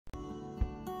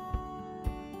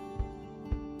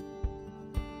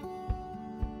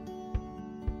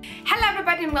Hello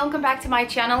everybody and welcome back to my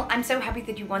channel. I'm so happy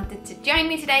that you wanted to join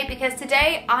me today because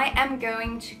today I am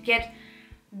going to get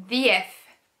VF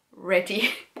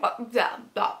ready.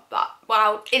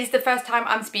 Wow, it is the first time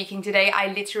I'm speaking today.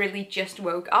 I literally just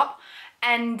woke up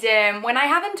and when I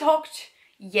haven't talked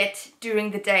yet during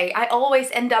the day, I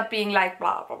always end up being like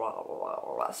blah, blah, blah,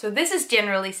 blah, blah. So this is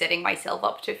generally setting myself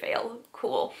up to fail.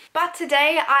 Cool. But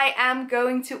today I am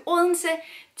going to Odense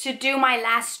to do my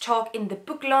last talk in the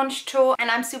book launch tour, and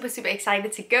I'm super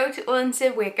excited to go to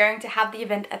Odense. We're going to have the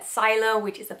event at Silo,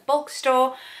 which is a bulk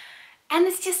store, and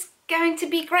it's just going to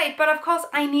be great. But of course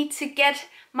I need to get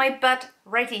my butt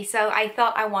ready, so I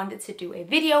thought I wanted to do a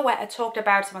video where I talked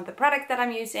about some of the products that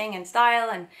I'm using and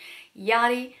style and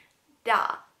yada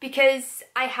da, because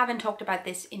I haven't talked about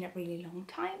this in a really long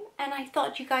time and I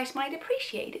thought you guys might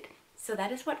appreciate it. So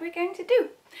that is what we're going to do.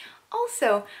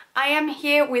 Also, I am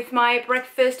here with my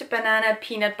breakfast banana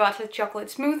peanut butter chocolate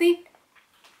smoothie.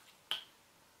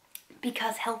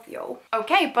 Because health, yo.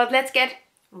 Okay, but let's get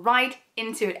right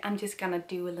into it. I'm just gonna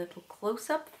do a little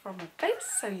close-up for my face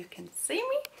so you can see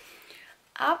me.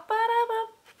 Up, up,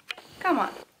 up. Come on.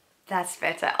 That's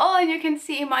better. Oh, and you can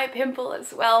see my pimple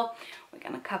as well. We're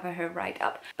gonna cover her right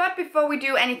up. But before we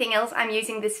do anything else, I'm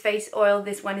using this face oil.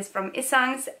 This one is from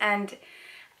Isangs and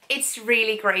it's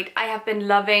really great. I have been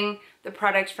loving the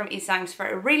products from Isangs for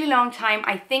a really long time.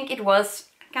 I think it was,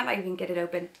 can't I even get it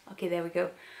open? Okay, there we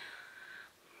go.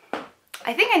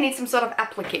 I think I need some sort of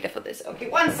applicator for this. Okay,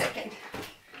 1 second.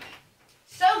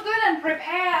 So good and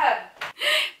prepared.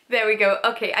 There we go.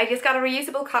 Okay, I just got a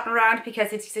reusable cotton round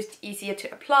because it's just easier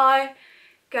to apply.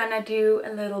 Gonna do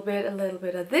a little bit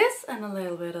of this and a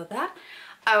little bit of that.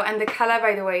 Oh, and the color,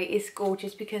 by the way, is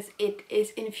gorgeous because it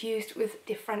is infused with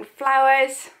different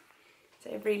flowers.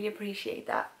 So I really appreciate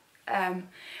that.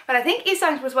 But I think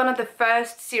Isangs was one of the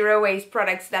first zero waste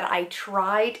products that I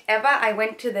tried ever. I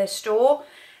went to their store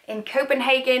in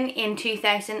Copenhagen in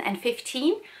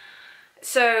 2015.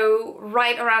 So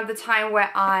right around the time where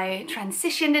I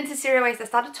transitioned into zero waste, I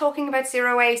started talking about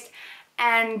zero waste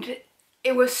and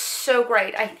it was so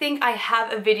great. I think I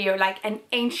have a video, like an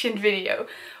ancient video,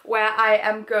 where I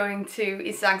am going to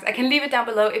Isangs. I can leave it down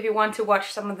below if you want to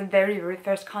watch some of the very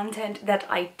first content that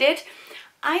I did.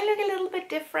 I look a little bit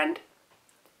different.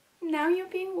 Now you're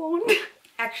being warned.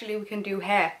 Actually, we can do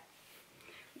hair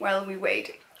while we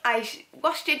wait. I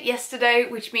washed it yesterday,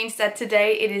 which means that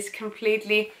today it is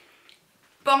completely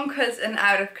bonkers and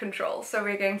out of control. So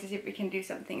we're going to see if we can do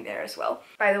something there as well.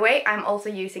 By the way, I'm also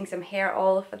using some hair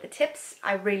oil for the tips.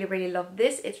 I really love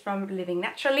this. It's from Living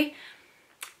Naturally.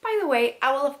 By the way,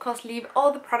 I will of course leave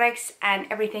all the products and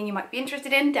everything you might be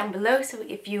interested in down below. So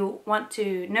if you want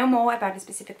to know more about a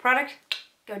specific product,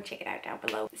 go and check it out down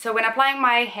below. So when applying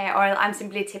my hair oil, I'm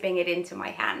simply tipping it into my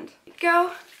hand.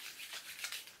 Go.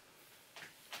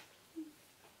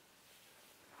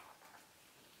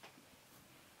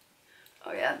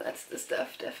 Oh yeah, that's the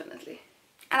stuff, definitely.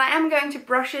 And I am going to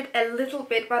brush it a little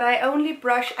bit, but I only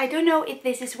brush, I don't know if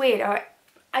this is weird, or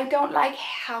I don't like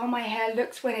how my hair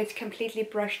looks when it's completely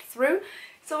brushed through.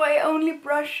 So I only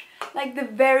brush like the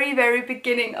very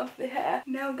beginning of the hair.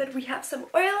 Now that we have some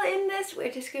oil in this,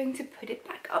 we're just going to put it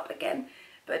back up again,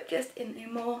 but just in a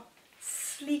more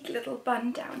sleek little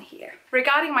bun down here.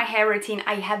 Regarding my hair routine,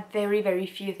 I have very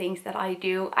few things that I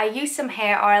do. I use some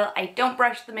hair oil, I don't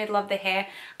brush the middle of the hair,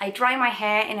 I dry my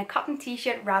hair in a cotton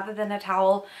t-shirt rather than a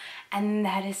towel, and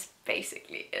that is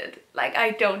basically it. Like,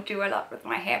 I don't do a lot with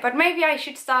my hair, but maybe I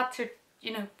should start to,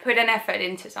 you know, put an effort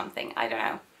into something. I don't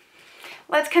know.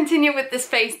 Let's continue with this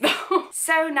face though.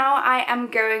 So now I am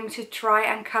going to try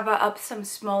and cover up some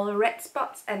small red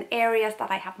spots and areas that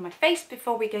I have on my face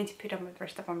before we're going to put on the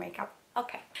rest of our makeup.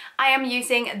 Okay. I am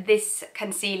using this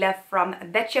concealer from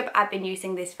VetShop. I've been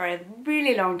using this for a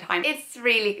really long time. It's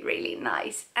really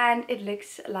nice and it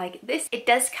looks like this. It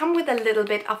does come with a little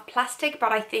bit of plastic,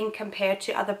 but I think compared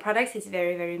to other products it's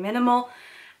very minimal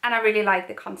and I really like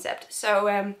the concept.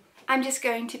 So I'm just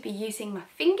going to be using my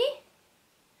fingy.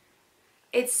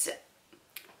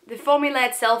 The formula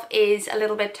itself is a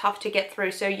little bit tough to get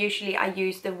through, so usually I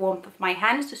use the warmth of my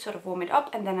hands to sort of warm it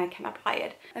up and then I can apply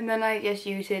it. And then I just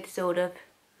use it sort of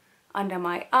under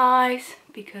my eyes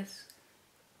because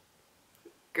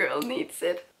girl needs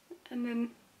it. And then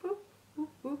boop, boop,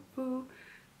 boop, boop,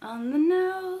 on the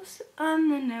nose, on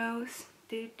the nose.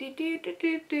 Do, do, do, do,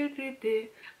 do, do, do, do.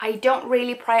 I don't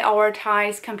really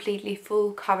prioritize completely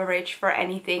full coverage for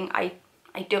anything.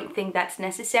 I don't think that's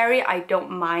necessary. I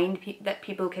don't mind that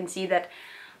people can see that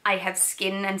I have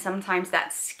skin and sometimes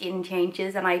that skin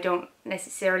changes and I don't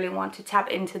necessarily want to tap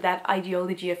into that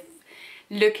ideology of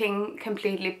looking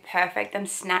completely perfect and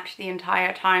snatched the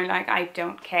entire time. Like, I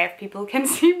don't care if people can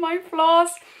see my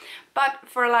flaws, but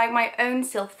for like my own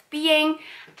self-being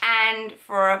and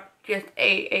for just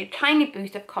a tiny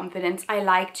boost of confidence, I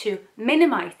like to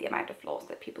minimize the amount of flaws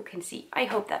that people can see. I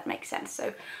hope that makes sense.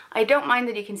 So I don't mind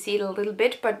that you can see it a little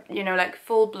bit, but you know, like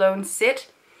full-blown sit.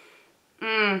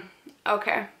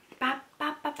 Okay.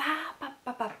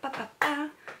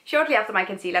 Shortly after my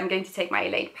concealer, I'm going to take my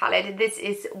Elate palette. This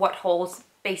is what holds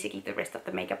basically the rest of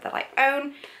the makeup that I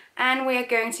own. And we are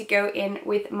going to go in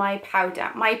with my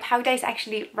powder. My powder is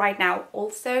actually right now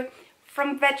also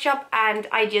from Vet Shop, and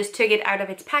I just took it out of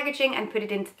its packaging and put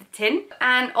it into the tin.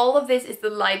 And all of this is the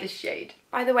lightest shade.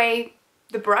 By the way,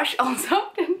 the brush also,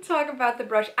 didn't talk about the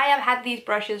brush. I have had these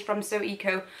brushes from So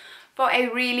Eco for a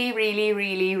really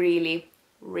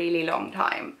long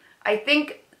time. I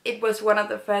think it was one of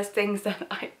the first things that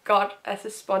I got as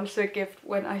a sponsor gift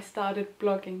when I started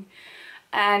blogging.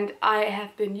 And I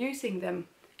have been using them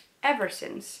ever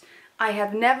since. I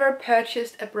have never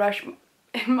purchased a brush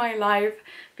in my life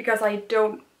because I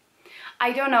don't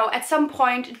know, at some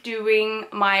point during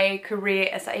my career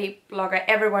as a blogger,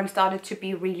 everyone started to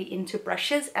be really into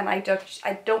brushes, and I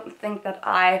don't think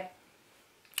I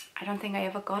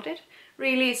ever got it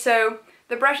really. So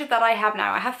the brushes that I have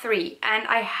now, I have 3, and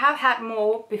I have had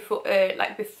more before,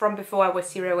 from before I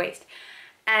was zero waste,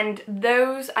 and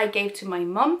those I gave to my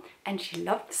mum and she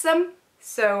loves them.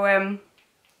 So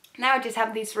now I just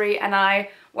have these 3 and I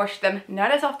wash them,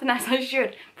 not as often as I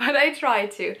should, but I try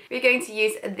to. We're going to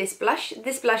use this blush.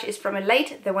 This blush is from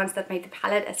Elate, the ones that made the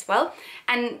palette as well.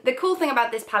 And the cool thing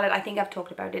about this palette, I think I've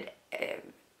talked about it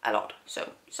a lot,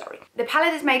 so sorry. The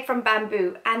palette is made from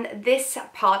bamboo, and this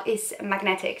part is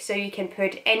magnetic, so you can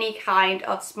put any kind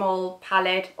of small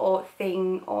palette or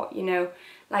thing, or you know,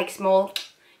 like small,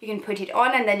 you can put it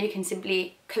on and then you can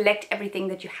simply collect everything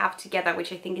that you have together,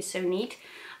 which I think is so neat.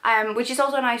 Which is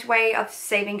also a nice way of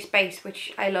saving space,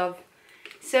 which I love.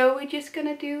 So we're just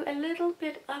gonna do a little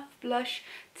bit of blush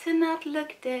to not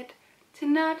look dead, to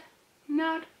not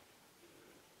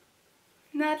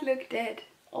look dead.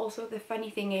 Also, the funny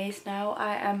thing is, now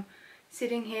I am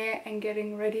sitting here and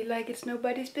getting ready like it's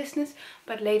nobody's business,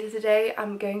 but later today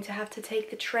I'm going to have to take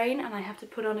the train and I have to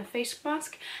put on a face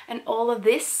mask, and all of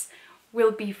this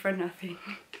will be for nothing.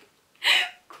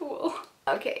 Cool.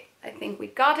 Okay, I think we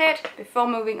got it. Before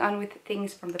moving on with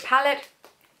things from the palette,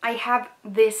 I have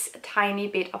this tiny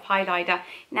bit of highlighter.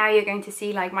 Now you're going to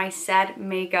see like my sad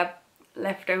makeup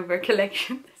leftover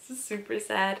collection. This is super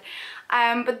sad.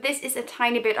 But this is a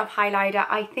tiny bit of highlighter.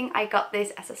 I think I got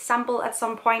this as a sample at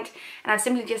some point, and I've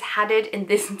simply just had it in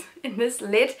this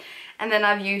lid, and then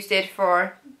I've used it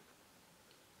for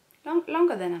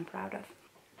longer than I'm proud of.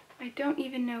 I don't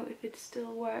even know if it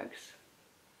still works.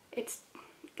 It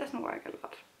doesn't work a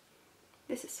lot.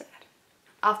 This is sad.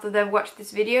 After they've watched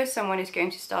this video, someone is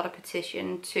going to start a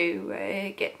petition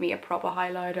to get me a proper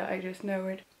highlighter. I just know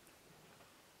it.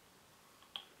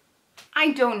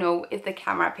 I don't know if the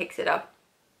camera picks it up.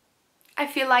 I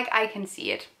feel like I can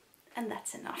see it, and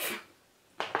that's enough.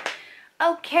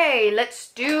 Okay, let's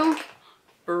do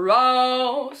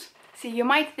brows. See, you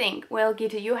might think, well,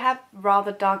 Gita, you have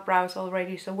rather dark brows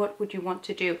already, so what would you want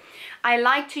to do? I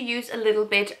like to use a little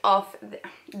bit of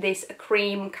this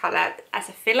cream color as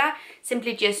a filler,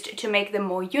 simply just to make them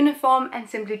more uniform and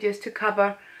simply just to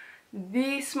cover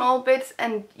these small bits,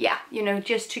 and yeah, you know,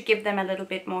 just to give them a little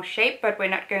bit more shape. But we're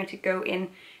not going to go in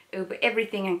over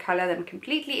everything and color them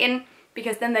completely in,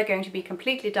 because then they're going to be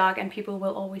completely dark and people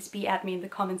will always be at me in the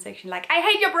comment section like, I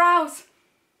hate your brows!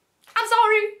 I'm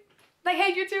sorry! They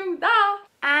hate you too! Ah!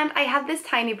 And I have this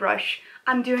tiny brush.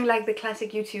 I'm doing like the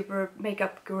classic YouTuber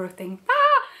makeup guru thing.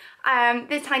 Ah!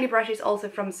 This tiny brush is also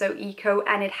from So Eco,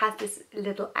 and it has this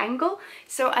little angle.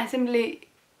 So I simply,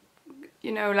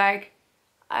 you know, like,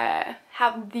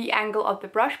 have the angle of the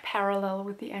brush parallel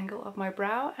with the angle of my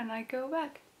brow, and I go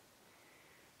back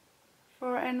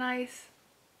for a nice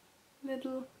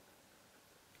little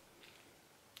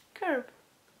curve.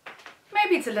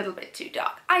 Maybe it's a little bit too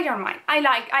dark. I don't mind. I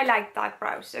like dark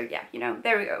brows, so yeah, you know,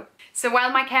 there we go. So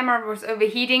while my camera was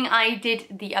overheating, I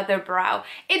did the other brow.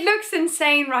 It looks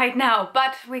insane right now,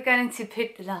 but we're going to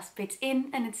put the last bits in,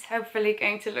 and it's hopefully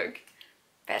going to look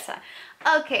better.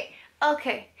 Okay,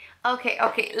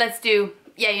 let's do,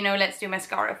 yeah, you know, let's do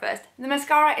mascara first. The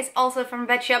mascara is also from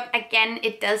Vet Shop. Again,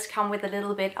 it does come with a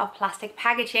little bit of plastic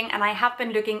packaging, and I have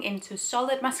been looking into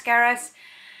solid mascaras.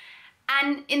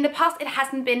 And in the past it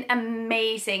hasn't been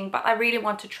amazing, but I really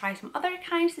want to try some other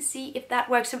kinds to see if that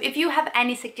works. So if you have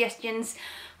any suggestions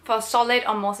for solid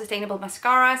or more sustainable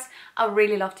mascaras, I'd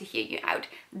really love to hear you out.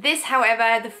 This,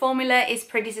 however, the formula is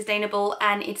pretty sustainable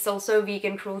and it's also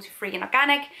vegan, cruelty-free and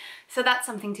organic, so that's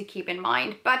something to keep in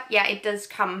mind. But yeah, it does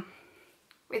come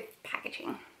with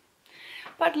packaging.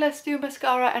 But let's do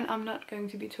mascara, and I'm not going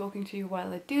to be talking to you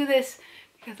while I do this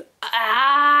because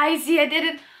I see I did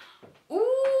it.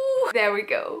 Ooh, there we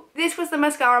go. This was the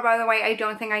mascara, by the way. I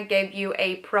don't think I gave you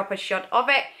a proper shot of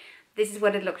it. This is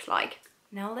what it looks like.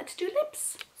 Now let's do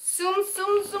lips. Zoom,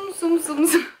 zoom, zoom, zoom, zoom,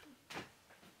 zoom.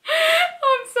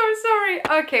 I'm so sorry.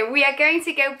 Okay, we are going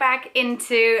to go back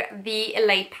into the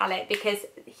Elate palette because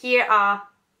here are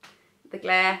the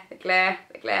glare, the glare,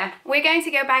 the glare. We're going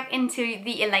to go back into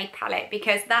the Elate palette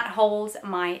because that holds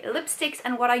my lipsticks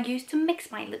and what I use to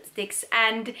mix my lipsticks.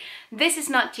 And this is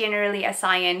not generally a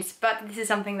science, but this is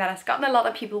something that has gotten a lot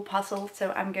of people puzzled,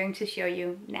 so I'm going to show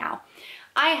you now.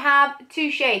 I have two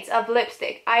shades of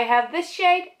lipstick. I have this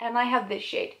shade and I have this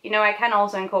shade. You know, I can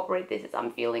also incorporate this if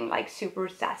I'm feeling like super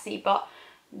sassy, but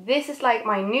this is like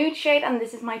my nude shade and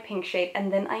this is my pink shade,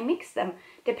 and then I mix them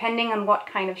depending on what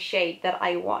kind of shade that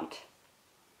I want.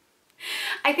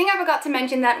 I think I forgot to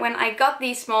mention that when I got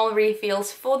these small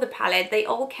refills for the palette, they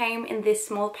all came in this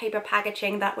small paper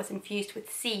packaging that was infused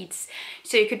with seeds.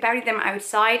 So you could bury them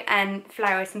outside and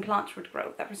flowers and plants would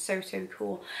grow. That was so, so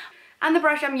cool. And the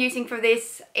brush I'm using for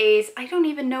this is, I don't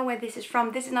even know where this is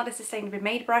from. This is not a sustainably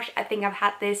made brush. I think I've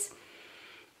had this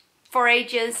for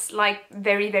ages, like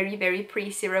very, very, very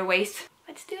pre-zero waste.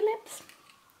 Let's do lips.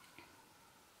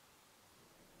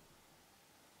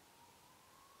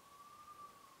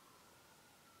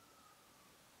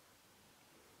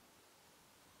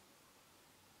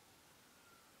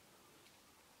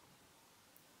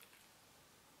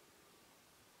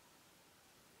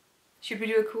 Should we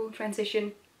do a cool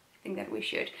transition? I think that we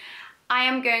should. I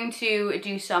am going to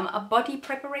do some body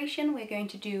preparation. We're going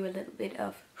to do a little bit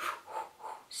of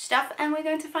stuff and we're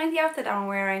going to find the outfit I'm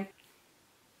wearing.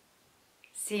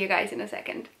 See you guys in a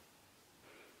second.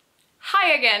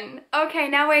 Hi again. Okay,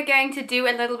 now we're going to do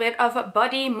a little bit of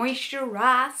body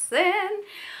moisturizing.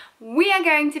 We are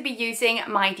going to be using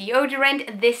my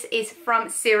deodorant. This is from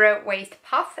Zero Waste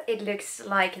Puff. It looks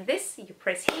like this. You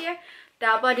press here,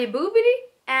 da body boobity,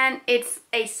 and it's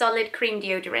a solid cream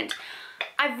deodorant.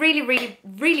 I've really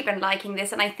been liking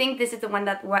this, and I think this is the one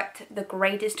that worked the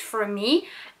greatest for me.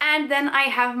 And then I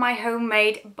have my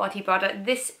homemade body butter.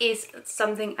 This is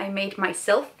something I made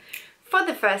myself for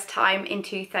the first time in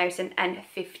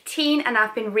 2015, and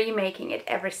I've been remaking it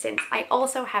ever since. I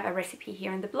also have a recipe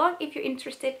here in the blog if you're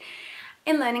interested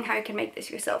in learning how you can make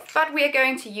this yourself. But we are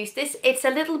going to use this. It's a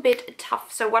little bit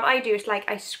tough, so what I do is like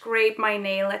I scrape my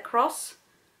nail across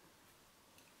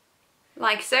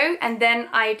like so, and then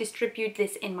I distribute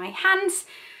this in my hands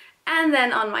and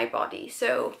then on my body.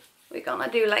 So we're gonna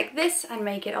do like this and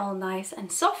make it all nice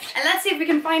and soft. And let's see if we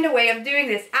can find a way of doing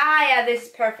this. Ah yeah, this is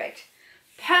perfect.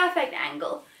 Perfect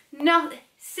angle. No,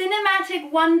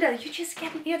 cinematic wonder. You're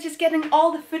just getting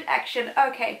all the foot action.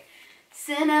 Okay.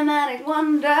 Cinematic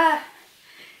wonder.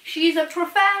 She's a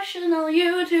professional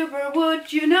YouTuber,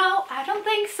 would you know? I don't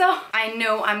think so. I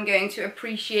know I'm going to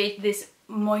appreciate this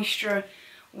moisture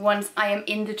once I am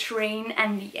in the train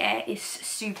and the air is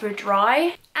super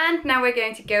dry. And now we're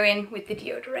going to go in with the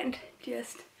deodorant.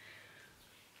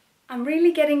 I'm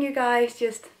really getting you guys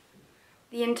just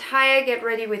the entire get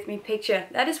ready with me picture.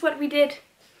 That is what we did.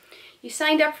 You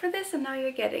signed up for this and now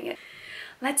you're getting it.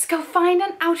 Let's go find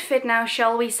an outfit now,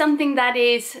 shall we? Something that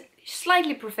is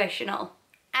slightly professional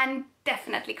and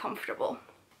definitely comfortable.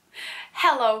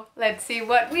 Hello, let's see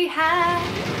what we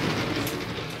have.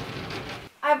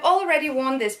 I've already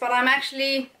worn this, but I'm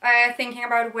actually thinking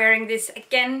about wearing this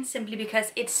again simply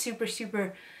because it's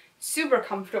super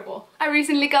comfortable. I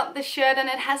recently got this shirt and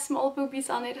it has small boobies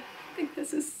on it. I think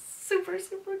this is super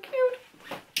cute.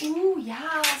 Ooh,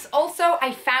 yes. Also,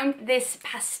 I found this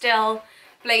pastel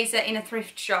blazer in a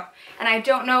thrift shop and I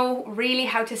don't know really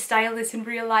how to style this in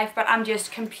real life, but I'm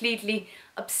just completely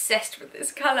obsessed with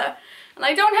this color and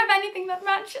I don't have anything that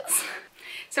matches.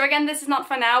 So again, this is not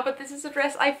for now, but this is a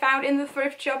dress I found in the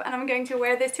thrift shop and I'm going to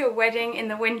wear this to a wedding in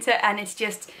the winter and it's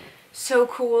just so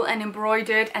cool and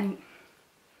embroidered and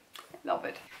I love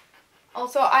it.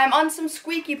 Also, I'm on some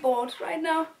squeaky boards right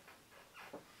now.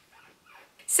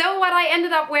 So what I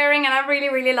ended up wearing, and I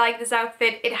really like this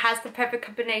outfit, it has the perfect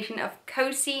combination of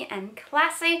cozy and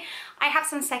classy. I have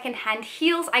some secondhand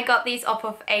heels. I got these off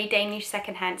of a Danish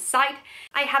secondhand site.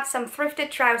 I have some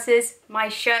thrifted trousers. My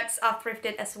shirts are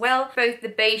thrifted as well. Both the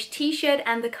beige t-shirt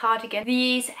and the cardigan.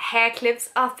 These hair clips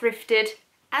are thrifted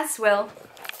as well.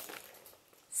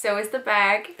 So is the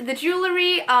bag. The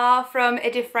jewelry are from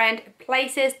different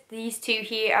places. These two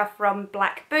here are from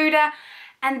Black Buddha.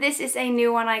 And this is a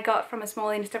new one I got from a small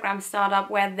Instagram startup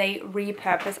where they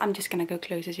repurpose, I'm just gonna go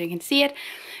closer so you can see it,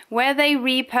 where they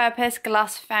repurpose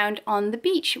glass found on the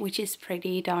beach, which is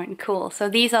pretty darn cool. So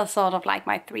these are sort of like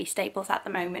my 3 staples at the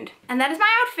moment. And that is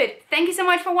my outfit. Thank you so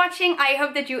much for watching. I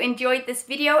hope that you enjoyed this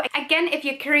video. Again, if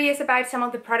you're curious about some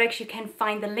of the products, you can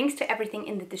find the links to everything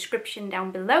in the description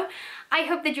down below. I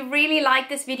hope that you really liked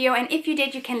this video, and if you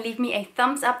did, you can leave me a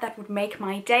thumbs up. That would make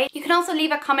my day. You can also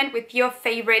leave a comment with your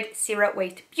favorite zero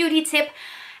waste beauty tip,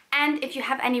 and if you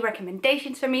have any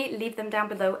recommendations for me, leave them down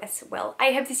below as well.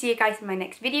 I hope to see you guys in my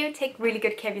next video. Take really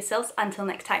good care of yourselves. Until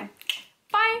next time.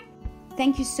 Bye!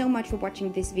 Thank you so much for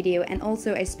watching this video, and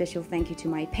also a special thank you to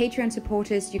my Patreon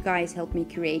supporters. You guys help me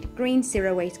create green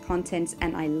zero waste content,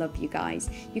 and I love you guys.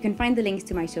 You can find the links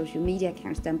to my social media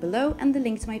accounts down below and the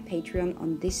link to my Patreon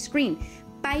on this screen.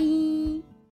 Bye!